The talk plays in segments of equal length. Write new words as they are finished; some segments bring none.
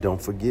Don't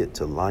forget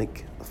to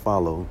like,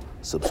 follow,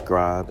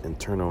 subscribe, and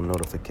turn on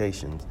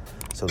notifications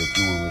so that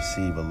you will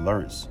receive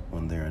alerts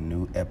when there are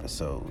new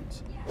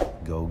episodes.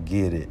 Go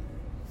get it.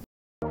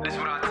 That's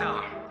what I tell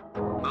 'em.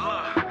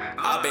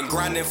 I've been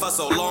grinding for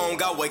so long,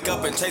 I wake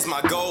up and chase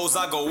my goals.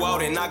 I go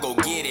out and I go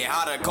get it.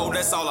 Hot or cold,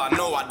 that's all I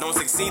know. I don't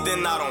succeed,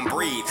 then I don't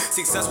breathe.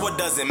 Success, what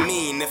does it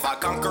mean? If I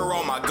conquer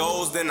all my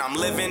goals, then I'm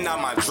living out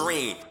my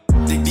dream.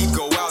 Dig deep,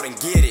 go out and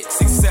get it.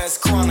 Success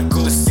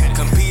Chronicles.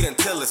 Compete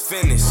until it's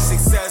finished.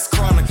 Success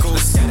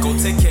Chronicles. Go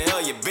take care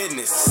of your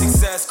business.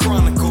 Success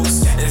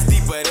Chronicles. It's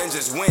deeper than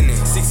just winning.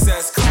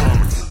 Success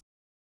Chronicles.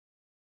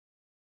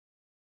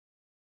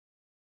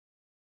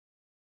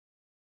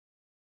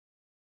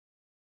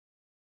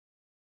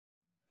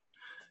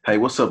 Hey,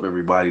 what's up,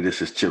 everybody?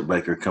 This is Chip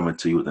Baker coming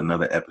to you with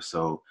another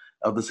episode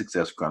of the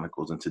Success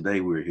Chronicles. And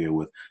today we're here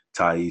with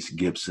Thais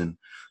Gibson,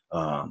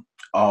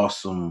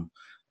 awesome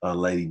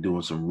lady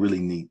doing some really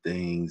neat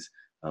things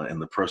in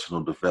the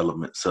personal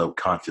development,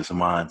 subconscious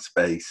mind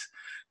space.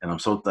 And I'm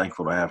so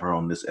thankful to have her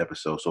on this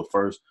episode. So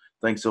first,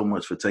 thanks so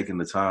much for taking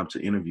the time to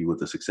interview with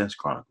the Success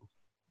Chronicles.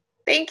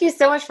 Thank you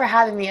so much for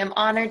having me. I'm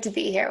honored to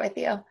be here with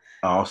you.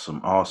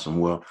 Awesome.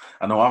 Well,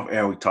 I know off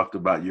air we talked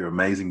about your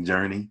amazing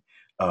journey.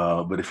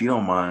 But if you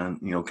don't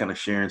mind, kind of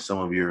sharing some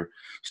of your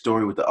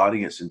story with the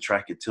audience and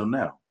track it till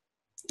now.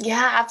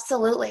 Yeah,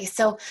 absolutely.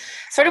 So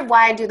sort of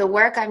why I do the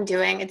work I'm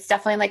doing, it's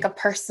definitely like a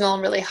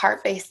personal, really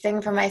heart-based thing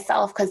for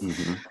myself because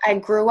I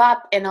grew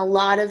up in a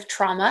lot of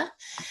trauma,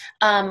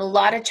 a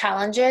lot of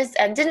challenges,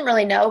 and didn't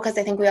really know because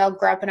I think we all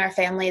grow up in our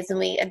families and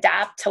we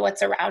adapt to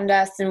what's around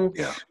us and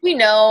we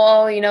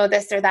know,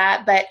 this or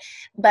that. But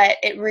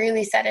it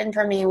really set in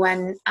for me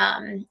when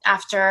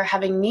after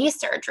having knee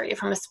surgery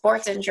from a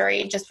sports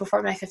injury just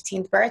before my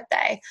 15th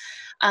birthday,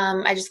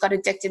 I just got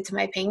addicted to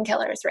my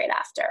painkillers right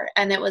after.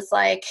 And it was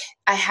like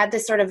I had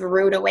this sort of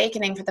rude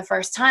awakening for the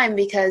first time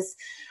because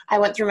I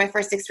went through my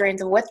first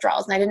experience of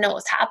withdrawals and I didn't know what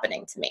was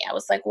happening to me. I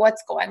was like,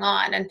 what's going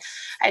on? And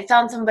I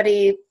found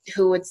somebody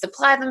who would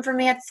supply them for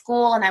me at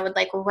school, and I would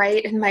like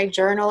write in my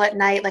journal at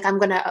night, like I'm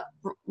going to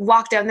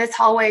walk down this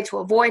hallway to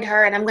avoid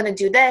her and I'm going to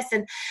do this.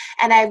 And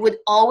I would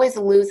always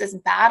lose this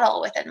battle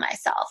within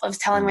myself of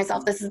telling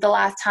myself, this is the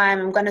last time,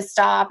 I'm going to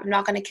stop, I'm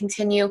not going to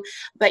continue.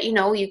 But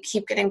you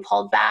keep getting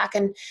pulled back.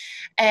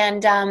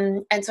 And so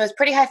I was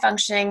pretty high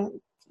functioning,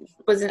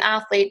 was an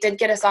athlete, did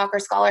get a soccer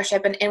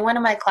scholarship. And in one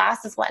of my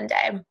classes one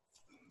day,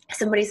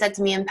 somebody said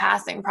to me in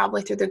passing,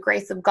 probably through the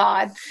grace of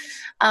God,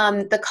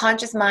 the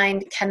conscious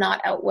mind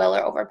cannot outwill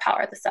or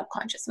overpower the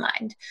subconscious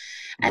mind.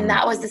 And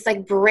that was this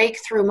like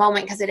breakthrough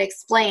moment because it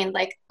explained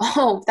like,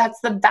 oh, that's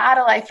the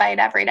battle I fight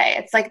every day.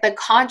 It's like the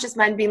conscious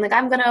mind being like,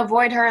 I'm going to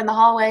avoid her in the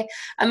hallway.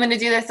 I'm going to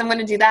do this. I'm going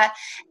to do that.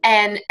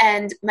 And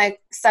my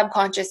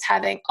subconscious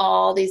having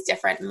all these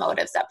different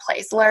motives at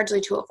play,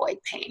 largely to avoid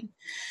pain.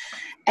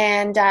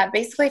 And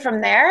basically from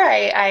there,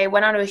 I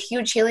went on a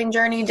huge healing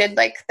journey, did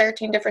like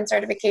 13 different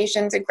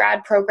certifications, a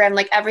grad program,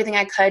 like everything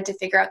I could to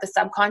figure out the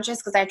subconscious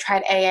because I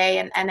tried AA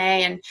and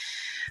NA and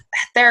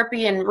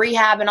therapy and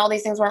rehab and all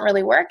these things weren't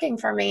really working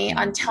for me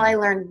until I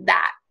learned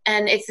that.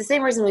 And it's the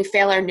same reason we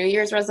fail our New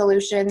Year's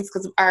resolutions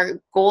because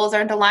our goals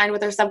aren't aligned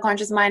with our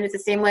subconscious mind. It's the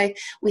same way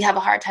we have a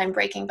hard time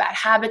breaking bad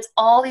habits.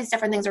 All these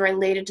different things are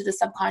related to the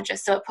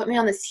subconscious. So it put me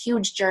on this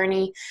huge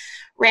journey,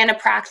 ran a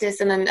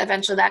practice, and then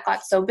eventually that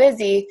got so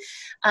busy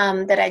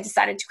that I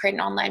decided to create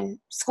an online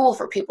school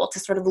for people to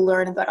sort of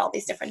learn about all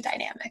these different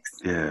dynamics.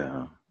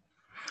 Yeah.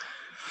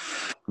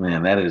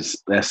 Man,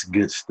 that's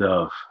good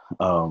stuff.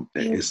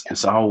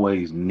 It's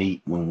always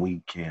neat when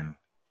we can,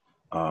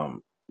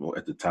 well,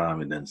 at the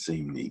time it doesn't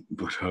seem neat,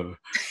 but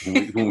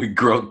when we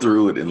grow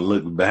through it and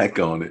look back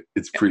on it,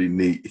 it's pretty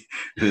neat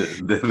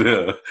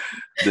that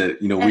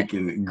we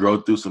can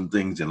grow through some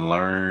things and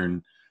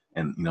learn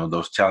and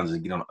those challenges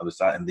and get on the other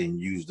side and then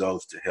use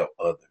those to help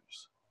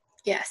others.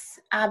 Yes,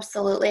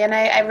 absolutely. And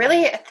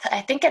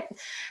I think at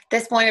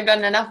this point I've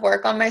done enough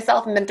work on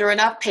myself and been through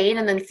enough pain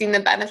and then seen the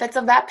benefits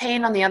of that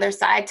pain on the other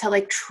side to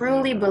like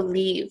truly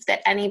believe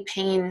that any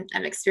pain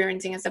I'm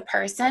experiencing as a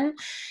person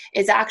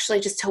is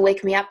actually just to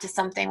wake me up to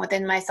something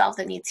within myself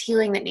that needs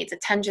healing, that needs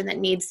attention, that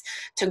needs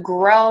to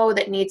grow,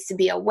 that needs to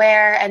be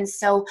aware. And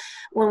so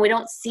when we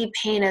don't see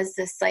pain as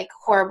this like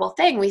horrible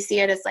thing, we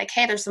see it as like,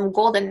 hey, there's some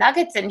golden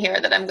nuggets in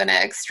here that I'm going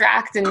to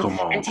extract and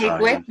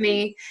take with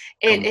me.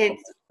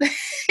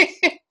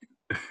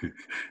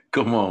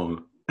 Come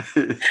on.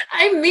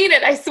 I mean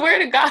it. I swear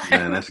to God.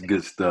 Man, that's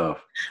good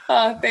stuff.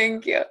 Oh,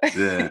 thank you.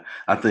 Yeah.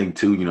 I think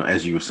too,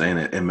 as you were saying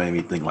it made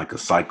me think like a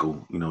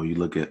cycle. You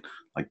look at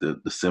like the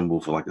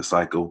symbol for like a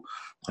cycle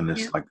and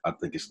it's like, I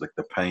think it's like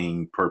the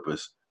pain,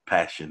 purpose,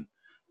 passion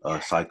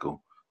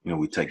cycle.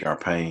 We take our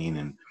pain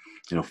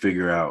and,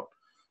 figure out,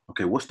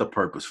 okay, what's the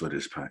purpose for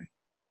this pain?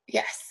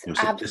 Yes,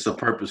 it's a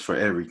purpose for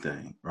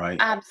everything, right?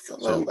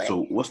 Absolutely.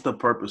 So what's the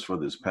purpose for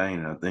this pain?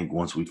 And I think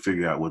once we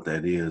figure out what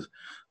that is,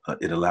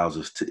 it allows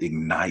us to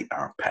ignite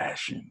our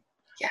passion.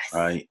 Yes.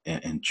 Right.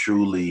 And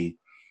truly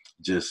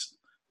just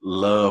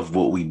love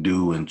what we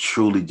do and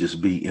truly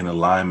just be in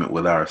alignment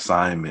with our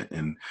assignment,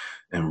 and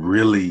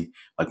really,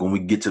 like, when we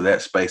get to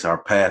that space, our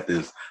path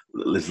is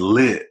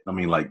lit. I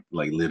mean, like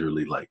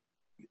literally, like,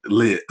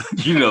 lit.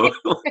 You know,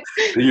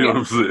 you know what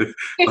I'm saying?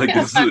 Like,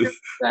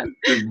 Yeah,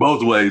 it's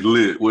both ways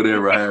lit.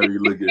 Whatever, however you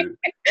look at it,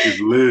 it's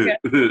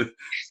lit.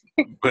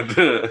 But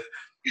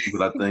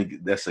I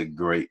think that's a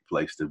great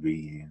place to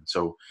be in.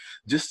 So,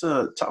 just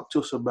talk to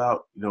us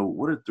about,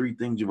 what are 3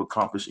 things you've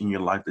accomplished in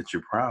your life that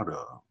you're proud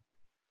of?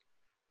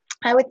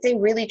 I would say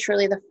really,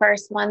 truly the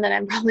first one that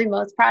I'm probably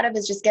most proud of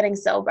is just getting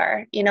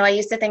sober. I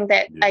used to think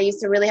that I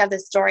used to really have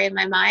this story in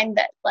my mind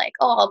that like,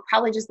 oh, I'll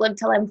probably just live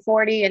till I'm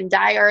 40 and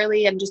die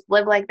early and just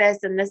live like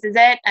this. And this is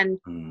it. And,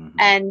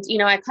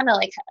 I kind of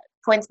like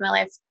points in my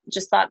life,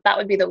 just thought that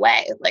would be the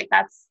way. Like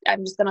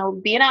I'm just going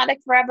to be an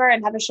addict forever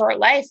and have a short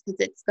life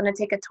because it's going to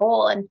take a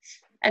toll.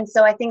 And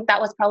so I think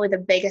that was probably the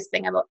biggest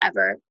thing I've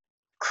ever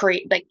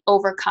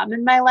overcome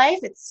in my life.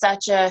 It's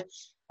such a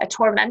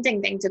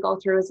tormenting thing to go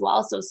through as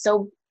well.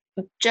 So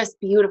just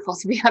beautiful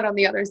to be out on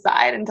the other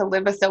side and to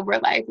live a sober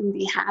life and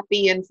be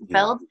happy and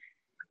fulfilled.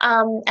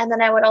 And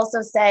then I would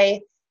also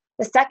say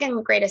the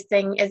second greatest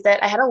thing is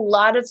that I had a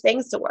lot of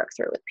things to work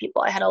through with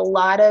people. I had a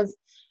lot of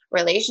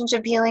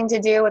relationship healing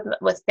to do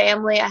with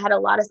family. I had a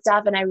lot of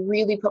stuff, and I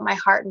really put my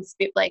heart and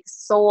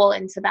soul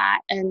into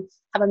that, and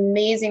have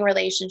amazing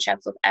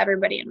relationships with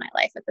everybody in my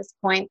life at this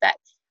point that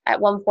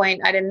at one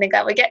point I didn't think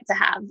I would get to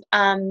have.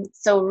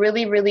 So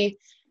really, really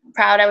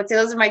proud. I would say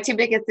those are my 2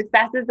 biggest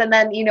successes. And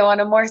then,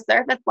 on a more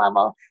surface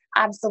level,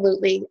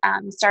 absolutely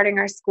starting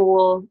our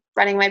school,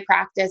 running my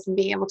practice, and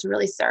being able to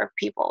really serve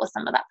people with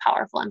some of that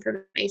powerful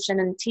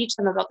information and teach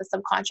them about the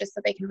subconscious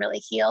so they can really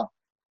heal.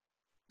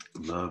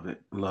 Love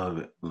it. Love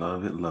it.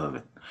 Love it. Love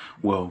it.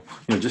 Well,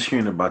 just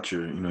hearing about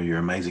your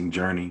amazing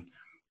journey,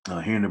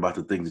 hearing about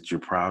the things that you're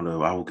proud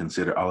of, I will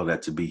consider all of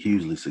that to be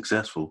hugely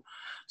successful.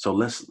 So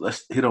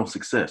let's hit on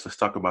success. Let's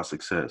talk about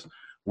success.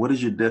 What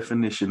is your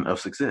definition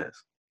of success?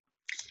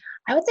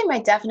 I would say my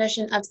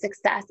definition of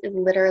success is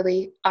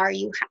literally, are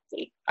you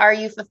happy? Are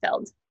you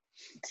fulfilled?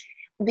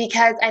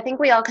 Because I think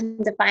we all can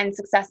define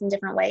success in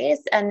different ways.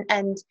 And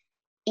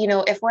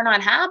if we're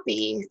not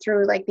happy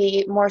through like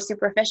the more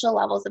superficial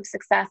levels of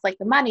success, like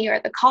the money or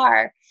the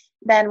car,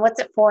 then what's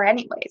it for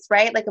anyways,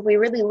 right? Like if we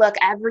really look,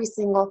 every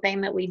single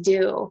thing that we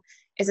do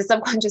is a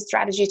subconscious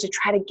strategy to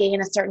try to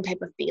gain a certain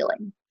type of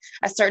feeling,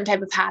 a certain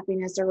type of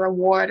happiness or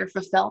reward or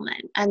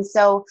fulfillment. And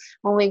so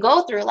when we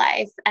go through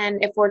life,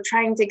 and if we're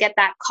trying to get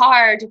that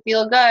car to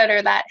feel good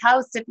or that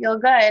house to feel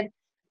good,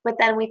 but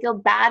then we feel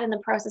bad in the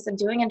process of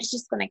doing it, it's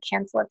just going to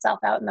cancel itself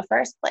out in the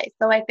first place.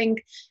 So I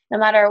think no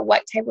matter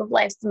what type of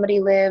life somebody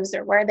lives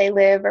or where they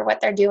live or what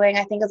they're doing,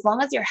 I think as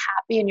long as you're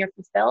happy and you're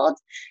fulfilled,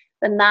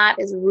 then that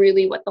is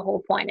really what the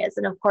whole point is.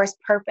 And of course,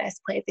 purpose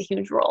plays a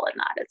huge role in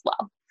that as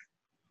well.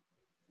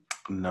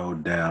 No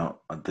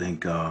doubt. I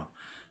think,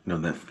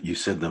 that you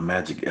said the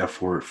magic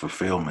F word,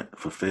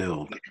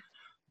 fulfilled.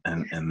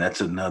 And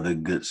that's another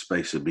good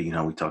space to be.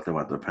 We talked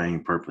about the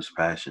pain, purpose,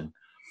 passion.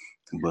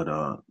 But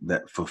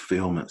that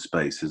fulfillment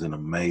space is an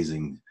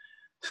amazing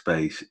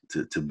space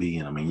to be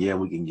in. I mean, yeah,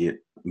 we can get,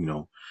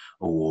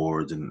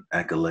 awards and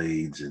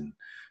accolades and,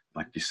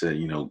 like you said,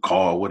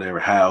 car, whatever,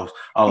 house,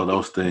 all of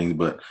those things.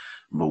 But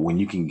when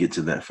you can get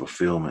to that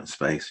fulfillment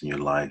space in your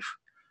life,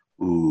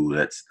 ooh,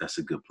 that's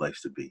a good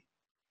place to be.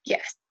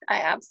 Yes,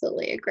 I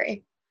absolutely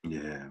agree.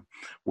 Yeah.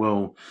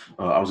 Well,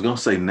 I was going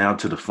to say now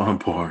to the fun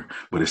part,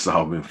 but it's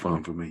all been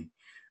fun for me.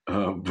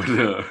 What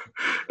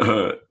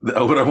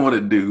I want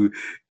to do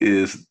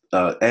is,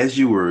 as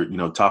you were,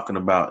 talking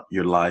about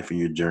your life and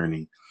your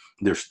journey,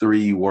 there's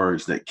 3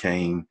 words that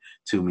came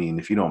to me, and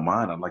if you don't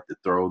mind, I'd like to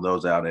throw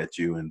those out at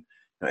you. And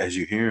as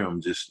you hear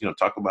them, just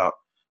talk about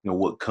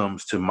what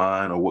comes to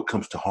mind or what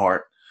comes to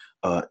heart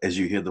as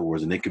you hear the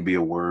words, and it could be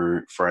a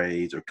word,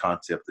 phrase, or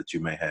concept that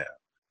you may have.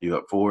 You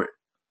up for it?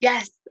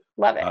 Yes,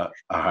 love it. All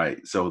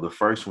right. So the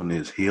first one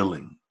is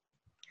healing.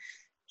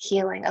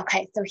 Healing.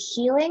 Okay, so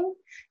healing.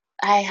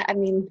 I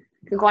mean,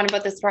 we've gone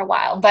about this for a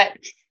while, but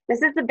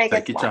this is the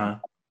biggest Take your one.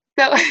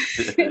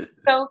 time.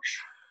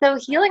 So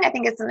healing, I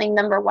think, is something,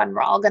 number one,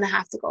 we're all going to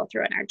have to go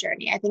through in our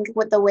journey. I think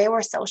with the way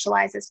we're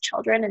socialized as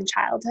children in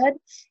childhood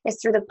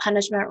is through the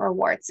punishment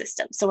reward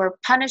system. So we're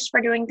punished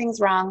for doing things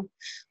wrong.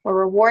 We're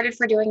rewarded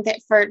for doing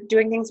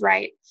things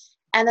right.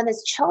 And then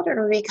as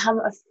children, we become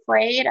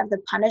afraid of the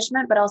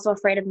punishment, but also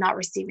afraid of not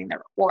receiving the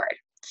reward.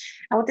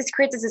 And what this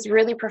creates is this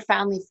really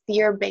profoundly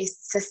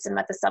fear-based system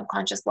at the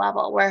subconscious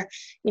level where,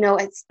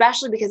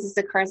 especially because this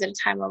occurs at a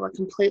time where we're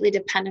completely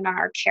dependent on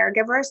our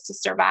caregivers to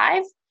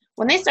survive.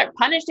 When they start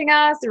punishing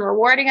us and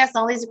rewarding us and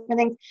all these different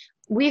things,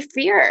 we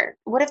fear,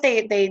 what if they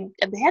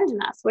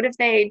abandon us? What if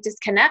they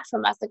disconnect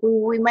from us? Like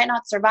we might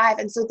not survive.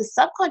 And so the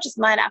subconscious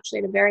mind actually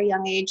at a very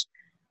young age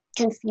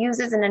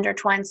confuses and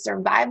intertwines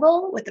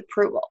survival with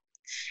approval.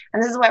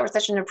 And this is why we're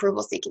such an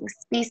approval-seeking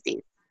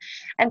species.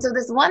 And so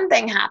this one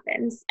thing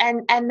happens,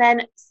 and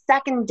then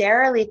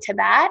secondarily to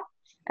that,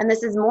 and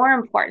this is more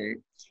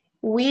important,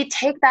 we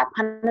take that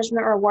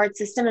punishment reward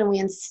system and we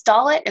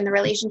install it in the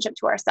relationship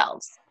to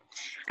ourselves.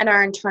 and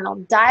our internal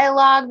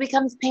dialogue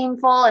becomes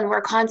painful, and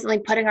we're constantly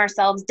putting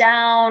ourselves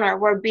down or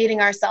we're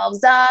beating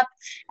ourselves up.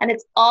 And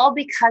it's all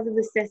because of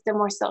the system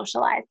we're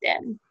socialized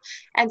in.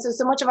 And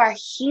so much of our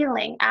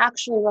healing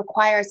actually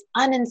requires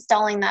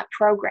uninstalling that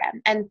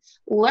program and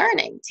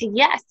learning to,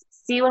 yes,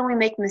 see when we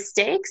make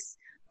mistakes,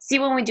 see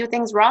when we do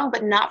things wrong,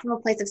 but not from a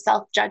place of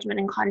self-judgment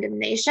and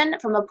condemnation,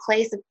 from a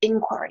place of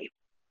inquiry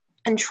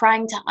and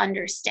trying to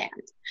understand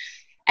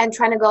and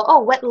trying to go, oh,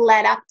 what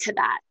led up to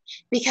that?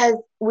 Because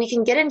we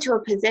can get into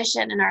a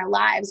position in our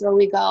lives where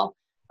we go,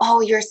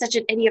 oh, you're such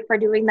an idiot for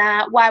doing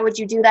that. Why would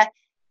you do that?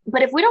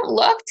 But if we don't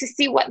look to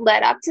see what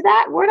led up to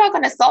that, we're not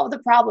going to solve the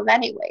problem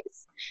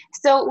anyways.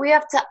 So we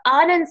have to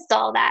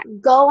uninstall that,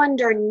 go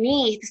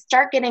underneath,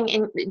 start getting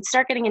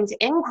into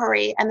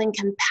inquiry, and then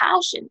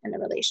compassion in the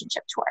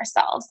relationship to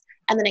ourselves,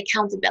 and then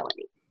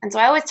accountability. And so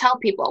I always tell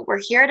people, we're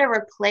here to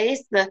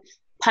replace the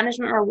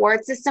punishment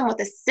reward system with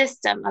a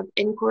system of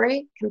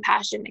inquiry,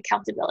 compassion,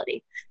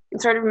 accountability.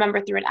 And sort of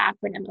remember through an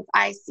acronym of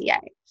ICA.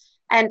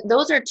 And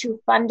those are two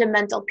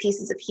fundamental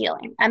pieces of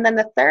healing. And then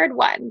the third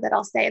one that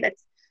I'll say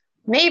that's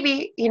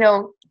maybe,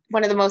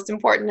 one of the most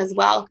important as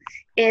well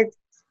is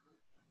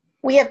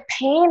we have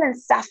pain and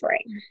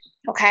suffering,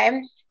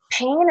 okay?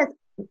 Pain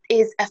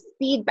is a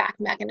feedback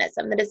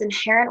mechanism that is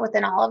inherent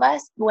within all of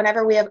us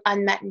whenever we have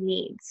unmet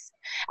needs.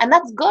 And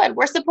that's good.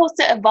 We're supposed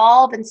to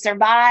evolve and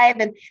survive.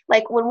 And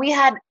like when we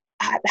had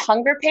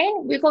hunger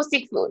pain, we go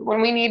seek food.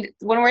 When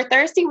we're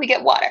thirsty, we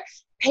get water.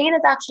 Pain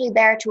is actually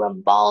there to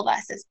evolve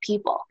us as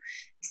people.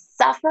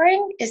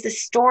 Suffering is the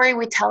story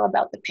we tell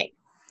about the pain.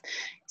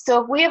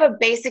 So if we have a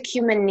basic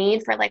human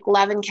need for like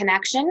love and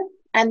connection,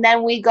 and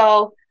then we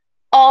go,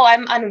 oh,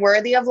 I'm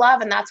unworthy of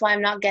love and that's why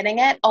I'm not getting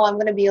it. Oh, I'm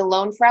going to be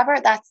alone forever.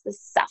 That's the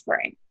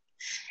suffering.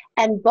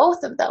 And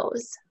both of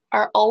those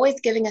are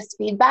always giving us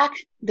feedback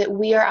that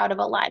we are out of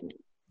alignment.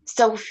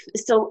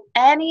 So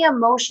any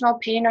emotional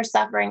pain or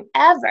suffering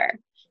ever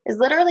is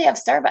literally of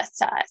service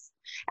to us.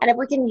 And if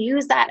we can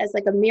use that as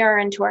like a mirror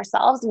into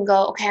ourselves and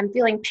go, okay, I'm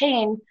feeling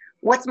pain.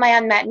 What's my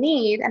unmet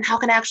need? And how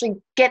can I actually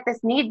get this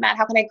need met?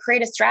 How can I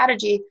create a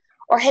strategy?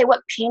 Or, hey,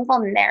 what painful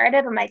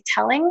narrative am I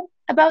telling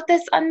about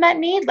this unmet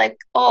need? Like,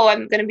 oh,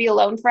 I'm going to be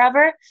alone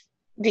forever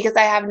because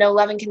I have no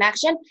love and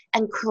connection,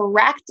 and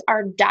correct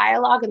our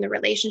dialogue and the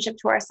relationship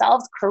to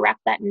ourselves, correct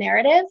that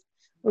narrative.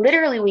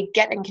 Literally, we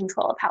get in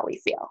control of how we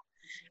feel,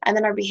 and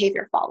then our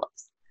behavior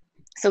follows.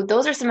 So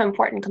those are some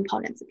important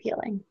components of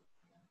healing.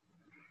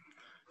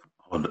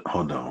 Hold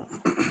on.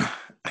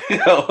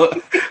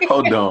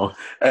 Hold on.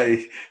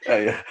 Hey,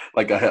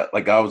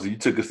 you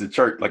took us to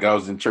church, like I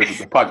was in church with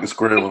the pocket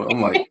square.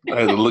 I'm like,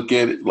 I had to look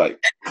at it, like,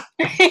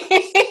 I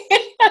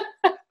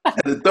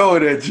had to throw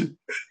it at you.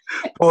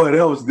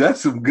 Boy,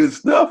 that's some good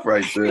stuff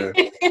right there.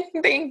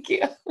 Thank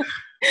you.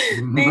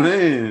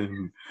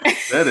 Man,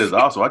 that is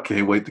awesome. I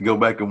can't wait to go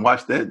back and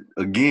watch that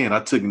again. I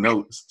took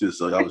notes, just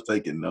so I was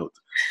taking notes.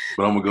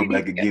 But I'm going to go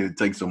back again and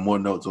take some more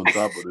notes on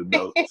top of the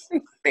notes.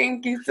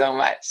 Thank you so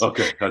much.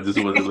 Okay, I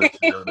just wanted to let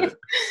you know that.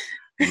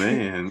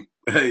 Man,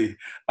 hey,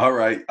 all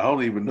right. I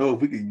don't even know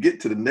if we can get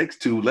to the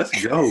next two.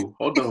 Let's go.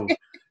 Hold on.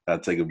 I'll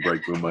take a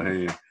break from my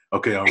hand.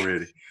 Okay, I'm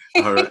ready.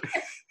 All right.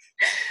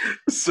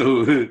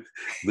 So the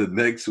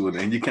next one,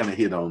 and you kind of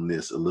hit on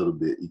this a little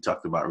bit. You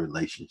talked about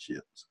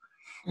relationships.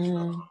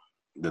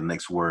 The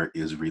next word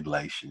is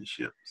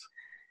relationships.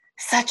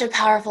 Such a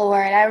powerful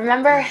word. I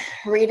remember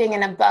reading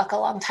in a book a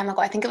long time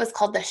ago, I think it was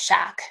called The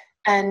Shack,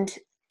 and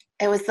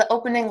it was the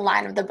opening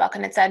line of the book,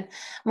 and it said,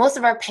 most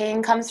of our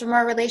pain comes from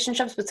our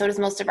relationships, but so does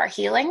most of our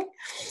healing.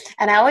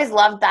 And I always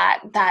loved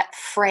that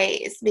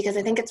phrase because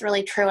I think it's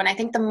really true. And I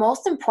think the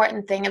most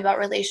important thing about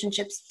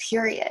relationships,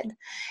 period,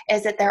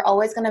 is that they're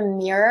always going to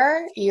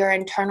mirror your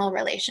internal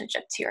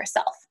relationship to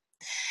yourself.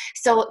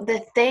 So the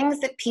things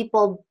that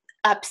people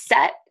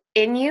upset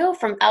in you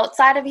from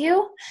outside of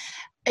you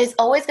is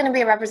always going to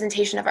be a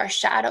representation of our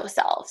shadow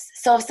selves.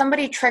 So if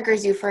somebody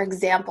triggers you, for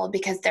example,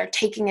 because they're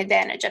taking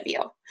advantage of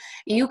you,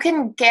 you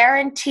can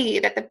guarantee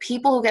that the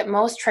people who get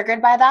most triggered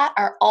by that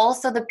are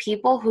also the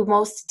people who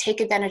most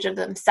take advantage of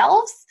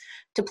themselves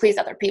to please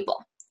other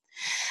people.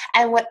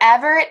 And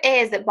whatever it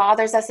is that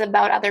bothers us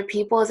about other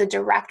people is a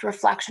direct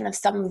reflection of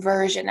some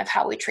version of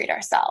how we treat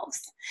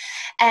ourselves.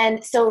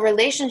 And so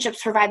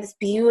relationships provide this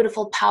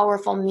beautiful,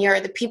 powerful mirror.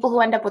 The people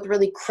who end up with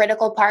really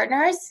critical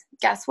partners,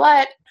 guess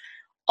what?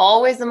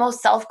 Always the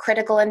most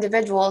self-critical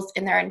individuals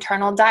in their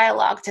internal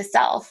dialogue to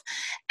self.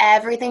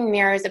 Everything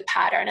mirrors a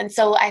pattern. And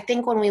so I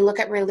think when we look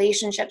at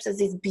relationships as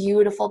these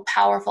beautiful,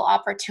 powerful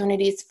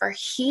opportunities for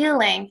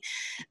healing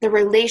the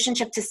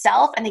relationship to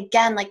self, and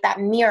again, like that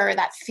mirror,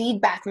 that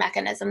feedback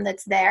mechanism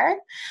that's there,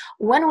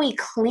 when we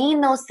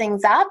clean those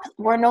things up,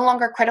 we're no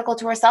longer critical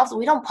to ourselves.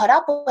 We don't put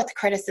up with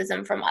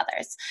criticism from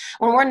others.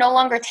 When we're no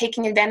longer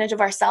taking advantage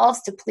of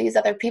ourselves to please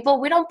other people,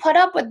 we don't put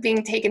up with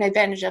being taken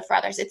advantage of for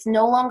others. It's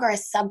no longer a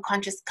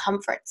subconscious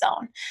comfort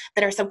zone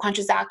that our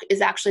subconscious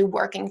is actually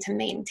working to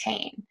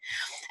maintain.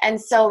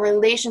 And so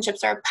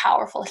relationships are a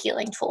powerful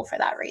healing tool for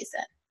that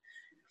reason.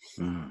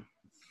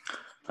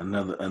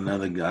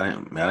 Another guy. I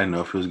didn't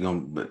know if it was gonna,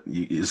 but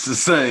it's the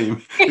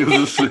same.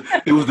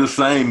 It was the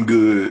same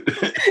good.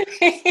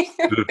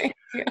 Thank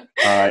you.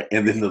 All right,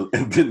 and then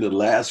the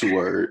last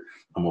word.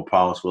 I'm gonna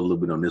pause for a little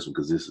bit on this one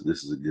because this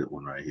is a good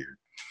one right here.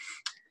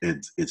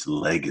 It's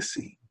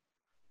legacy.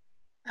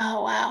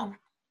 Oh wow.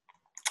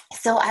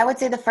 So I would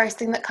say the first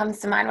thing that comes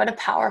to mind, what a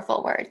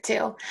powerful word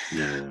too,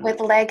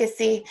 with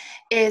legacy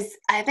is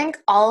I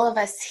think all of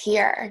us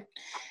here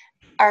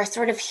are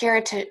sort of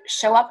here to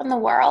show up in the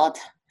world,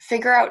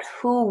 figure out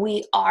who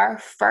we are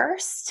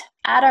first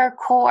at our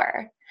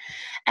core.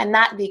 And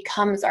that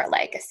becomes our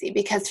legacy,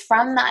 because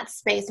from that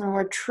space, when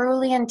we're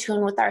truly in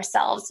tune with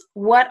ourselves,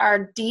 what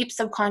our deep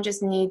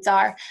subconscious needs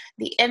are,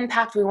 the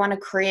impact we want to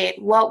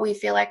create, what we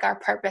feel like our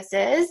purpose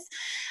is,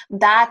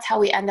 that's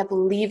how we end up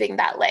leaving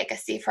that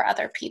legacy for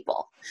other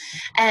people.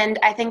 And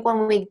I think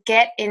when we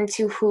get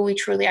into who we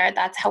truly are,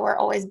 that's how we're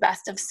always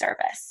best of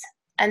service.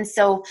 And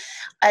so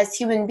as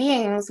human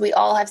beings, we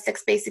all have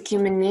 6 basic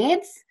human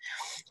needs.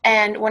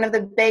 And one of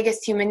the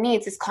biggest human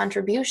needs is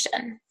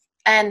contribution.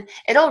 And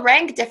it'll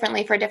rank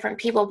differently for different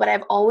people, but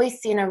I've always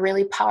seen a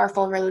really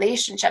powerful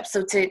relationship.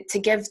 So to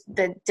give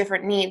the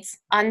different needs: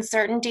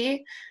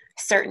 uncertainty,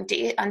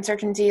 certainty.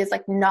 Uncertainty is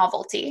like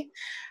novelty.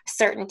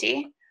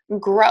 Certainty,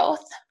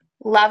 growth,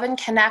 love and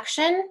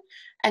connection,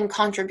 and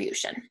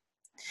contribution.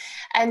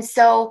 And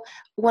so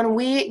when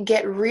we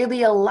get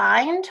really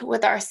aligned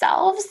with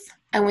ourselves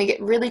and we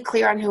get really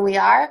clear on who we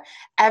are,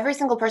 every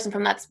single person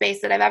from that space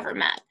that I've ever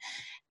met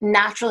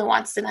naturally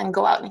wants to then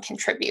go out and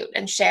contribute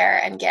and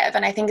share and give.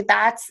 And I think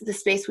that's the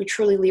space we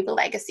truly leave a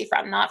legacy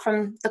from, not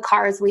from the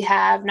cars we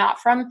have, not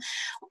from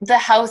the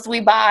house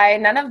we buy,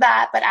 none of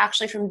that, but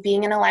actually from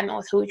being in alignment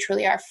with who we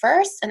truly are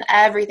first, and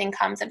everything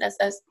comes in as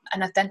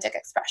an authentic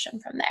expression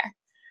from there.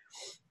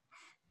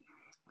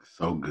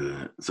 So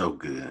good. So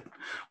good.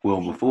 Well,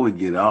 before we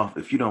get off,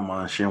 if you don't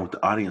mind sharing with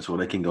the audience where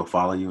they can go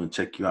follow you and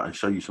check you out and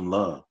show you some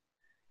love.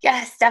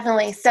 Yes,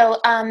 definitely. So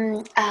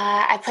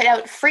I put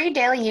out free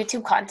daily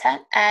YouTube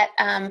content at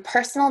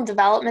Personal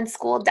Development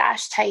School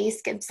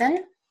Thais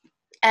Gibson.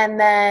 And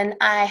then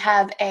I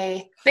have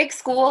a big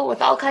school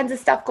with all kinds of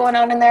stuff going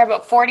on in there,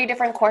 about 40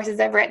 different courses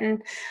I've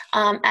written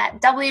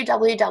at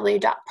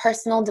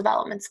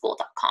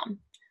www.personaldevelopmentschool.com.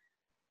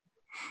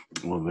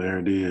 Well, there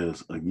it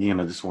is. Again,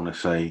 I just want to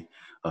say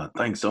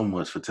thanks so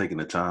much for taking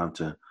the time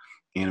to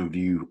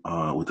interview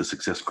with the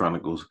Success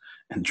Chronicles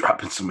and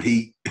dropping some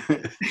heat.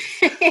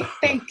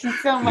 Thank you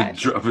so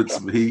much. Dropping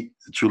some heat.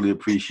 Truly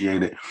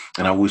appreciate it.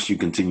 And I wish you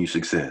continued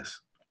success.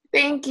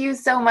 Thank you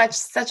so much.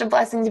 Such a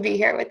blessing to be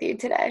here with you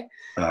today.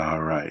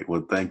 All right.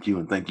 Well, thank you.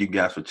 And thank you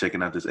guys for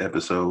checking out this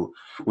episode.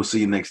 We'll see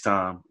you next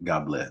time.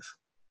 God bless.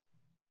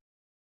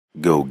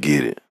 Go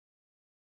get it.